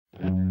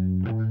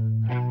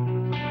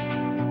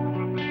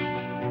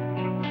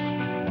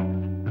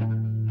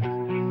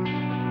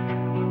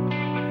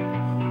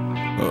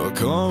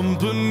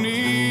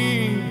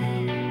company,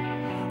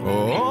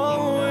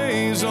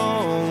 always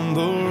on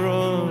the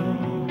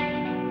run,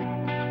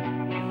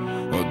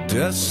 a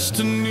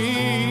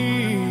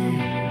destiny,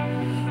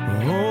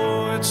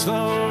 oh, it's the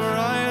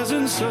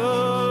rising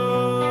sun.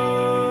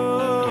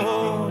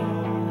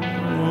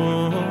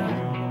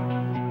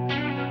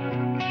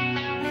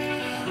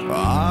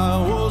 I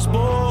was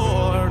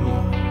born,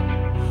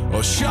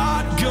 a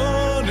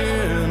shotgun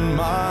in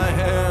my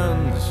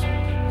hands,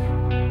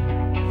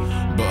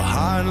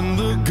 behind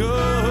the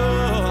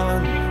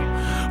gun,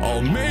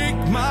 I'll make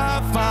my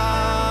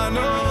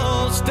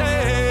final stand.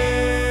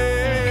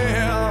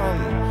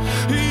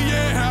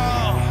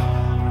 Yeah,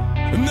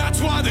 and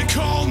that's why they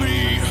call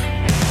me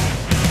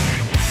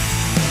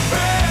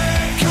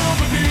bad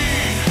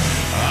company.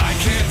 I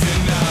can't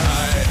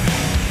deny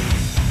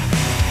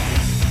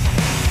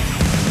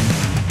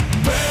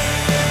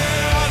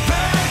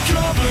bad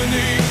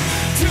company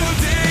till the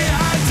day I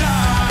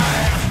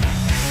die.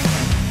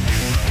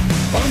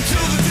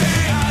 Until the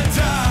day I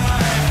die.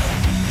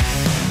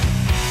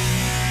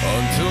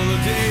 Until the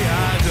day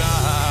I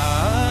die.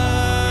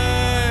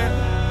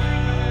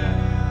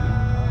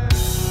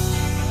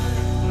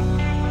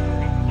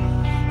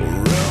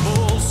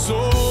 Rebel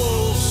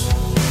souls,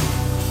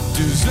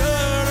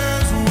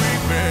 deserters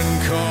we've been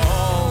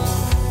called.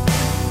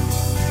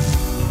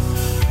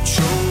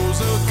 Chose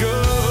a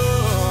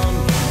gun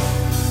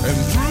and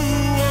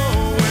threw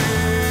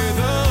away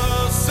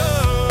the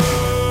sun.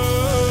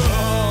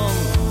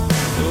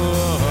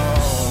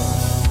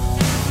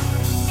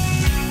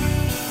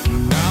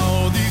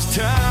 Now these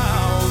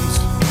towns,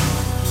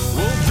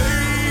 well,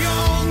 they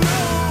all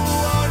know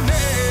our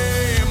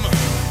name.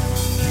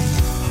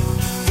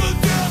 The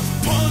death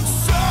punch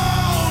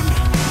sound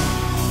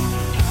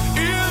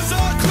is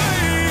our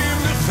claim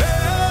to fame.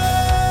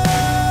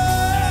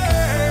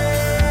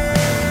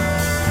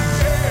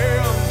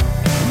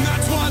 And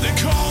that's why they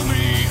call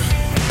me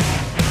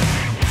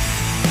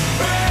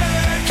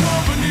bad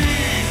company.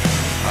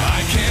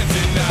 I can't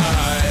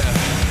deny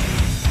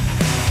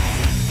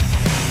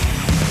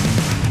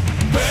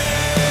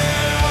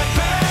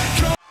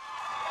bad company.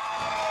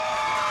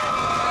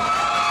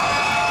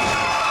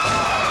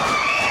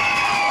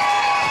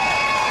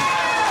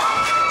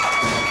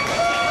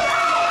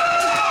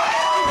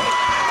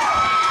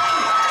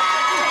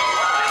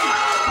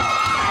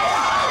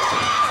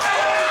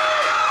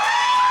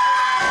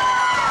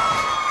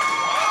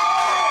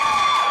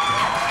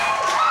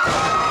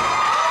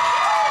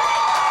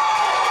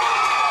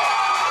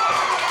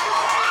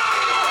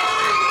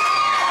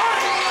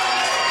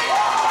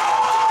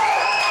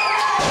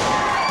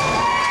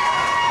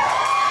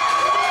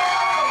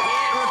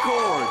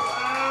 Record.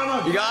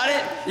 You got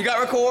it? You got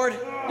record?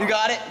 You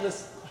got it?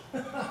 Listen.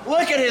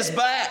 Look at his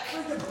back.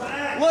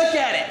 Look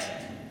at it.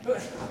 Got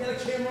a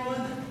camera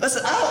on?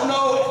 Listen, I don't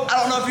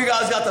know if you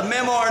guys got the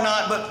memo or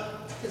not, but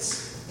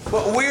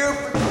we're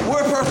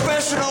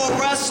professional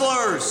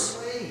wrestlers.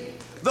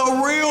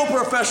 The real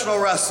professional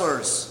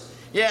wrestlers.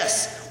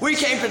 Yes, we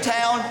came to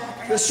town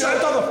to show.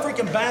 Shut on the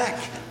freaking back.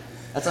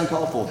 That's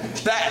uncalled for.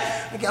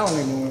 That. I don't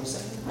even know what I'm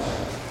saying.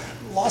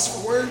 I'm lost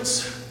for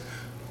words.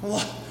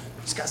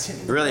 This guy's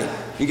hitting me. Really,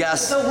 you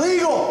guys. It's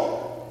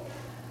illegal.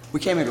 We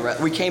came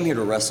here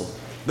to wrestle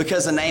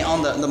because the name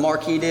on the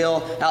marquee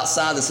deal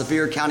outside the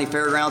Sevier County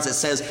Fairgrounds, it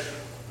says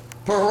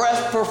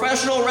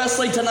professional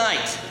wrestling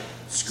tonight.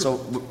 So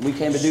we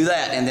came to do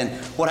that, and then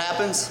what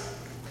happens?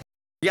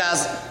 You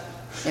guys,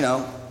 you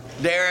know,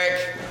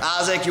 Derek,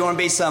 Isaac, you want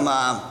to be some? You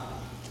want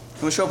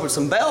to show up with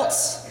some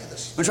belts? You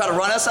want to try to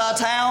run us out of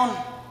town?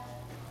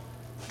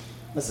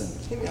 Listen.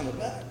 Hit me on the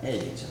back. Hey,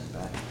 get you on the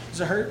back.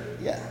 Does it hurt?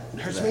 Yeah. It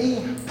hurts me?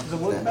 Does it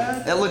look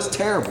bad? That looks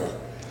terrible.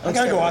 I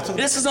gotta go out to the...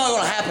 This is not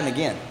going to happen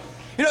again.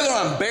 You're not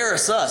going to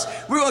embarrass us.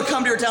 We're going to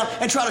come to your town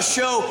and try to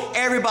show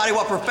everybody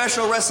what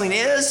professional wrestling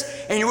is,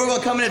 and we're going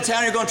to come into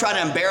town and you're going to try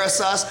to embarrass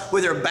us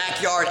with your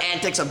backyard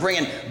antics of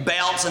bringing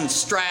belts and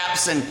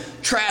straps and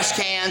trash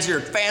cans,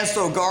 your fans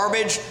throw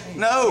garbage.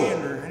 No.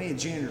 I need a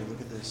janitor to look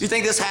at this. You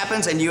think this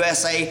happens in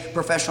USA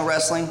professional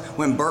wrestling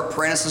when Burt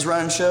Prentice is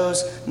running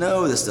shows?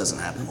 No, this doesn't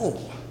happen. Oh,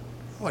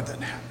 it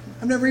doesn't happen.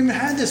 I've never even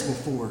had this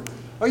before.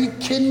 Are you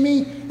kidding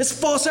me? It's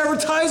false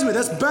advertisement.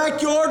 That's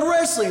backyard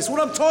wrestling. It's what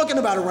I'm talking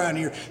about around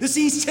here. This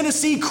East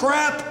Tennessee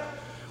crap.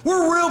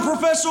 We're real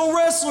professional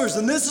wrestlers,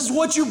 and this is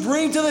what you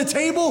bring to the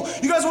table?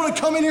 You guys want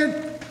to come in here and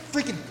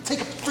freaking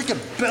take a freaking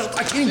belt?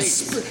 I can't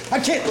even, I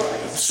can't.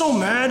 I'm so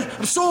mad.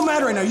 I'm so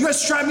mad right now. You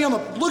guys strap me on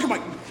the, look at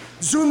my,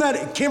 zoom that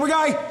in. Camera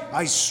guy,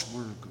 I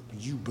swear,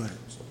 you better,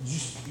 you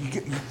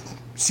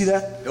see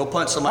that? You'll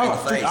punch somebody in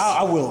the face.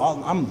 I will.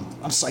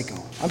 I'm psycho.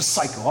 I'm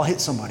psycho. I'll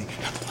hit somebody.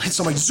 I'll hit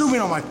somebody. Zoom in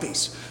on my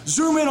face.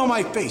 Zoom in on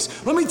my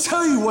face. Let me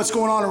tell you what's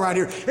going on around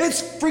here.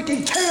 It's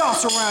freaking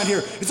chaos around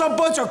here. It's a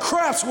bunch of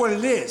crap's what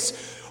it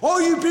is. All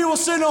you people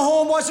sitting at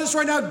home watching this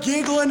right now,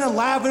 giggling and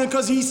laughing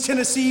because East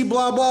Tennessee,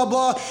 blah, blah,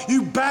 blah.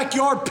 You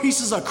backyard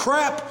pieces of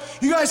crap.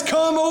 You guys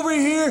come over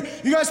here.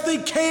 You guys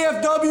think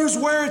KFW's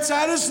where it's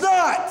at. It's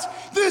not.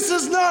 This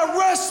is not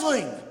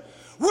wrestling.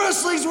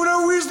 Wrestling's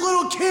whenever we was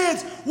little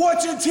kids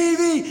watching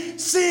TV,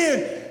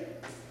 seeing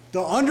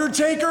The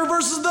Undertaker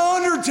versus The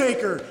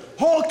Undertaker,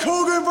 Hulk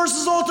Hogan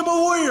versus Ultimate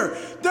Warrior.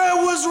 That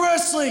was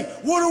wrestling.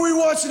 What are we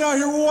watching out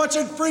here? We're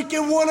watching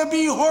freaking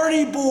wannabe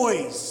Hardy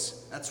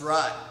Boys. That's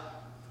right.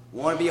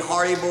 Wannabe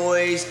Hardy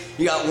Boys.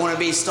 You got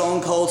wannabe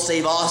Stone Cold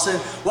Steve Austin.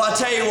 Well, I'll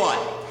tell you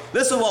what.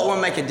 This is what we'll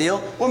make a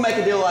deal. We'll make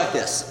a deal like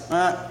this. All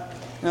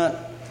right?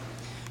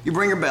 You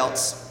bring your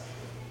belts.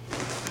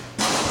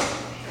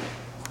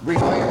 Bring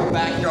all your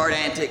backyard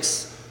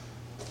antics.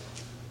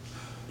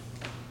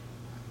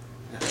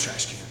 I got a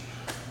trash can.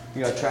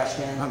 You got a trash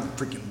can? I'm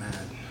freaking mad.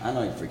 I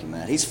know you're freaking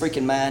mad. He's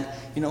freaking mad.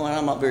 You know what?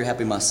 I'm not very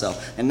happy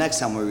myself. And next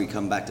time when we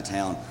come back to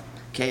town,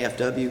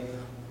 KFW,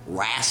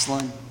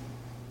 wrestling,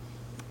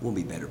 we'll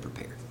be better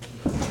prepared.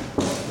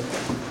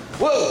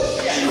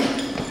 Whoa!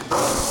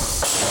 Yeah.